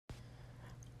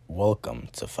Welcome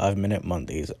to 5 Minute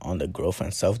Mondays on the Growth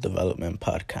and Self-Development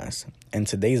Podcast. In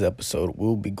today's episode,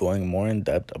 we'll be going more in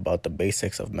depth about the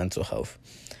basics of mental health.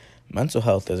 Mental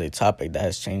health is a topic that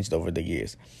has changed over the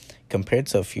years. Compared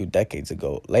to a few decades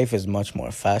ago, life is much more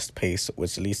fast-paced,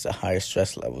 which leads to higher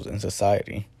stress levels in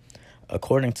society.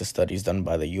 According to studies done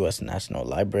by the U.S. National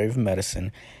Library of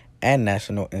Medicine and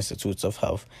National Institutes of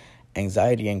Health,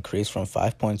 anxiety increased from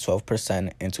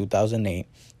 5.12% in 2008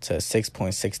 to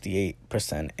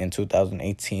 6.68% in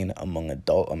 2018 among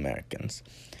adult Americans.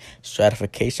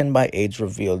 Stratification by age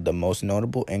revealed the most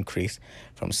notable increase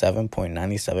from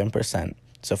 7.97%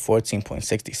 to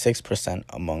 14.66%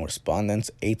 among respondents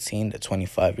 18 to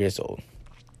 25 years old.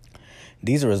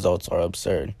 These results are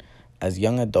absurd, as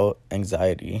young adult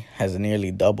anxiety has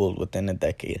nearly doubled within a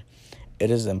decade.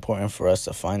 It is important for us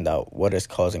to find out what is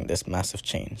causing this massive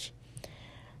change.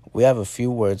 We have a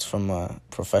few words from a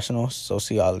professional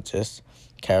sociologist,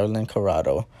 Carolyn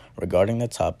Corrado, regarding the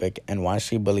topic and why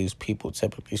she believes people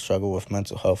typically struggle with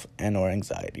mental health and/or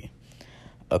anxiety.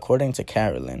 According to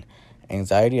Carolyn,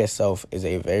 anxiety itself is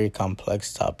a very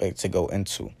complex topic to go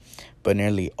into, but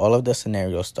nearly all of the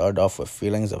scenarios start off with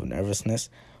feelings of nervousness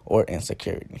or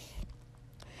insecurity.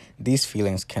 These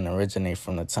feelings can originate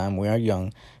from the time we are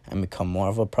young and become more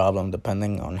of a problem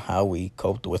depending on how we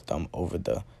coped with them over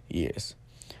the years.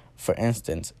 For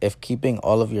instance, if keeping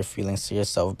all of your feelings to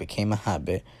yourself became a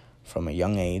habit from a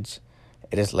young age,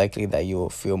 it is likely that you will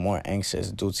feel more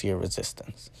anxious due to your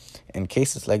resistance. In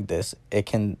cases like this, it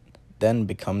can then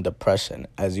become depression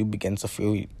as you begin to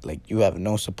feel like you have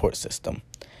no support system.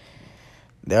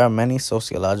 There are many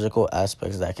sociological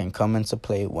aspects that can come into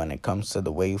play when it comes to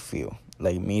the way you feel,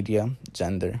 like media,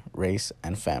 gender, race,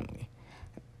 and family.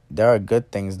 There are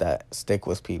good things that stick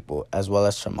with people, as well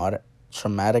as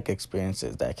traumatic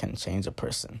experiences that can change a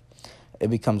person. It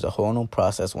becomes a whole new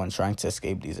process when trying to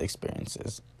escape these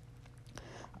experiences.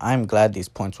 I am glad these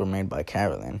points were made by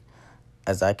Carolyn,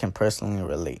 as I can personally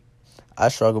relate. I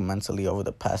struggled mentally over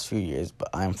the past few years, but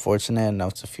I am fortunate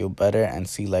enough to feel better and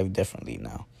see life differently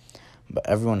now. But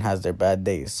everyone has their bad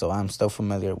days, so I'm still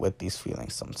familiar with these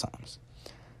feelings sometimes.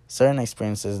 Certain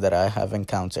experiences that I have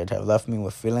encountered have left me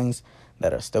with feelings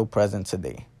that are still present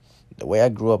today. The way I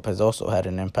grew up has also had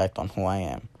an impact on who I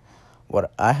am.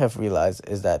 What I have realized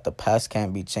is that the past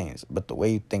can't be changed, but the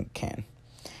way you think can.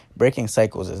 Breaking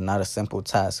cycles is not a simple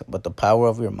task, but the power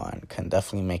of your mind can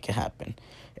definitely make it happen.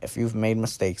 If you've made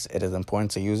mistakes, it is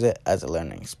important to use it as a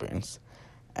learning experience.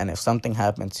 And if something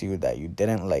happened to you that you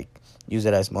didn't like, use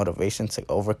it as motivation to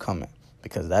overcome it,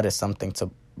 because that is something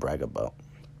to brag about.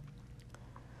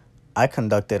 I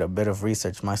conducted a bit of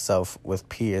research myself with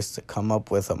peers to come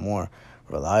up with a more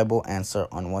reliable answer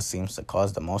on what seems to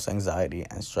cause the most anxiety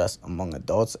and stress among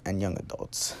adults and young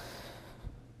adults.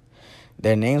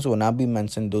 Their names will not be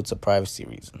mentioned due to privacy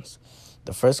reasons.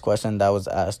 The first question that was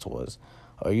asked was,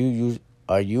 Are you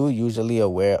usually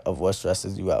aware of what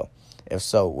stresses you out? If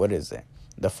so, what is it?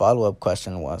 The follow-up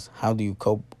question was, how do you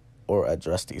cope or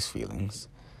address these feelings?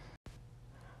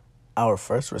 Our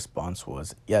first response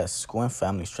was, yes, school and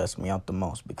family stress me out the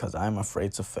most because I am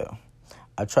afraid to fail.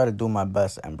 I try to do my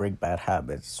best and break bad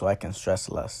habits so I can stress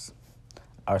less.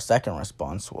 Our second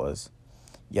response was,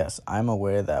 yes, I'm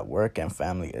aware that work and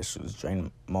family issues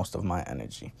drain most of my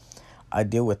energy. I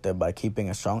deal with it by keeping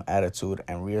a strong attitude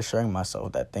and reassuring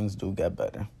myself that things do get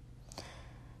better.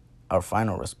 Our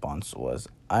final response was,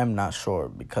 I'm not sure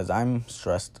because I'm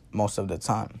stressed most of the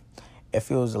time. It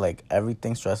feels like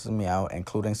everything stresses me out,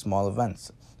 including small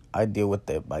events. I deal with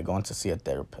it by going to see a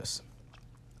therapist.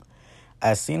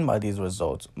 As seen by these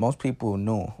results, most people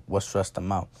knew what stressed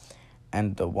them out,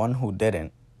 and the one who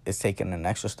didn't is taking an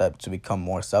extra step to become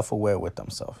more self-aware with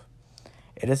themselves.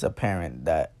 It is apparent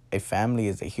that a family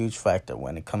is a huge factor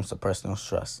when it comes to personal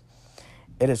stress.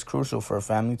 It is crucial for a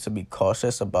family to be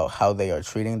cautious about how they are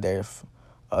treating their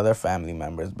other family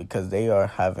members because they are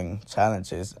having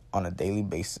challenges on a daily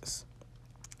basis.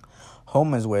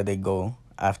 Home is where they go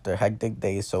after hectic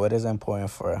days, so it is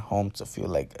important for a home to feel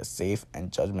like a safe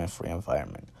and judgment-free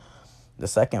environment. The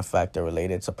second factor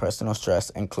related to personal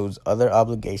stress includes other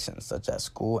obligations such as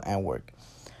school and work.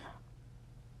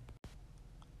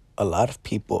 A lot of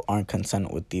people aren't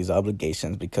content with these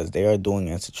obligations because they are doing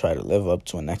it to try to live up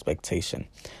to an expectation.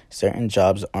 Certain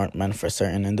jobs aren't meant for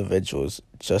certain individuals,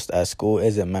 just as school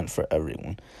isn't meant for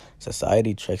everyone.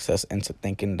 Society tricks us into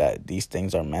thinking that these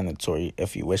things are mandatory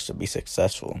if you wish to be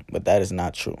successful, but that is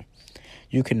not true.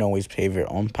 You can always pave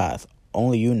your own path.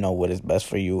 Only you know what is best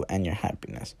for you and your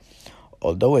happiness.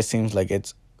 Although it seems like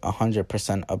it's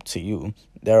 100% up to you,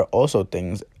 there are also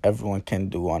things everyone can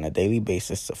do on a daily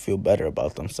basis to feel better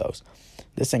about themselves.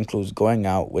 This includes going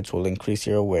out, which will increase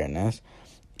your awareness,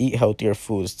 Eat healthier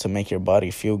foods to make your body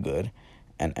feel good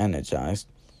and energized,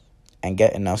 and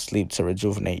get enough sleep to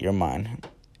rejuvenate your mind.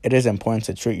 It is important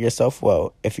to treat yourself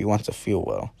well if you want to feel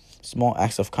well. Small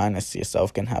acts of kindness to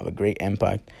yourself can have a great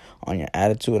impact on your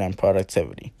attitude and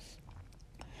productivity.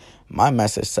 My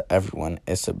message to everyone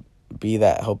is to be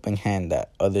that helping hand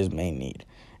that others may need.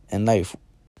 In life,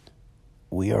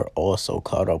 we are all so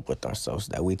caught up with ourselves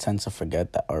that we tend to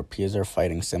forget that our peers are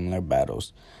fighting similar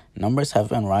battles. Numbers have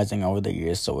been rising over the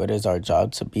years, so it is our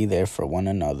job to be there for one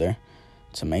another,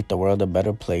 to make the world a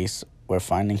better place where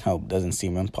finding help doesn't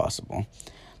seem impossible.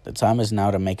 The time is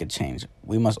now to make a change.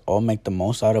 We must all make the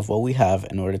most out of what we have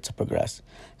in order to progress.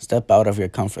 Step out of your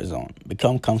comfort zone.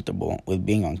 Become comfortable with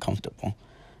being uncomfortable.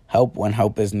 Help when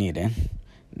help is needed.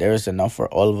 There is enough for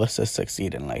all of us to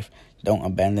succeed in life. Don't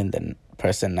abandon the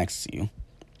person next to you.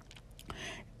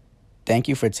 Thank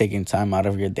you for taking time out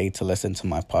of your day to listen to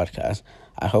my podcast.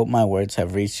 I hope my words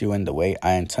have reached you in the way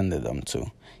I intended them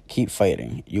to. Keep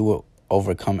fighting. You will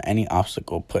overcome any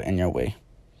obstacle put in your way.